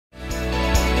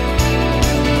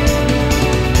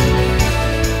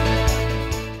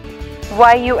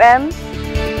Why UM?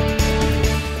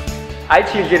 I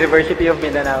choose University of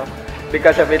Mindanao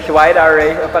because of its wide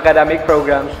array of academic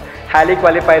programs, highly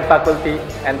qualified faculty,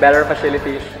 and better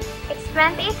facilities. Its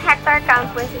 28-hectare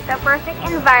campus is a perfect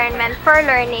environment for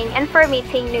learning and for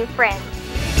meeting new friends.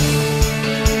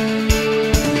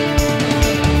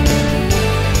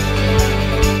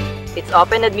 Its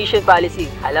open admission policy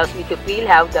allows me to feel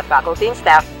how the faculty and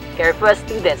staff care for us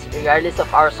students regardless of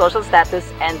our social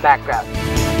status and background.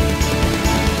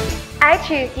 I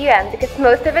choose UM because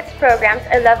most of its programs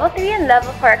are Level 3 and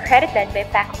Level 4 accredited by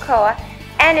PACUCOA,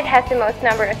 and it has the most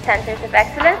number of Centers of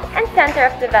Excellence and Center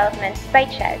of Development by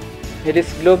CHED. It is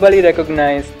globally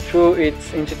recognized through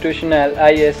its institutional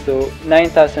ISO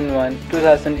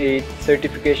 9001-2008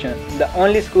 certification, the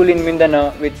only school in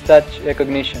Mindanao with such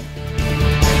recognition.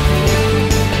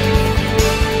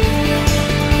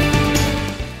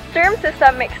 Term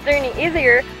system makes learning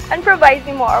easier and provides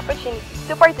me more opportunities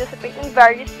to participate in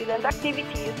various student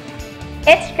activities.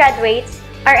 Its graduates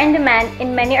are in demand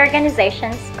in many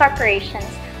organizations, corporations,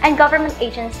 and government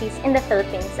agencies in the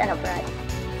Philippines and abroad.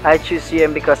 I choose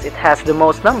UM because it has the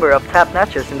most number of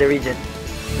top-notchers in the region.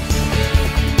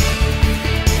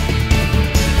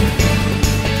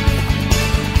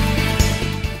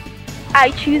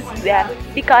 I choose UM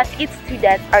because its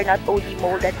students are not only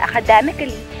molded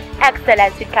academically,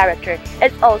 excellence with character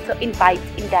is also imbibed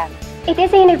in them. It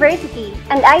is a university,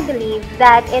 and I believe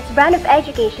that its brand of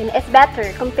education is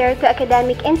better compared to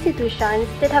academic institutions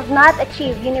that have not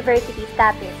achieved university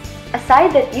status.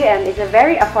 Aside that UM is a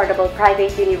very affordable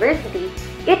private university,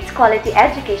 its quality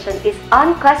education is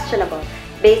unquestionable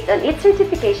based on its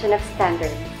certification of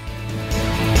standards.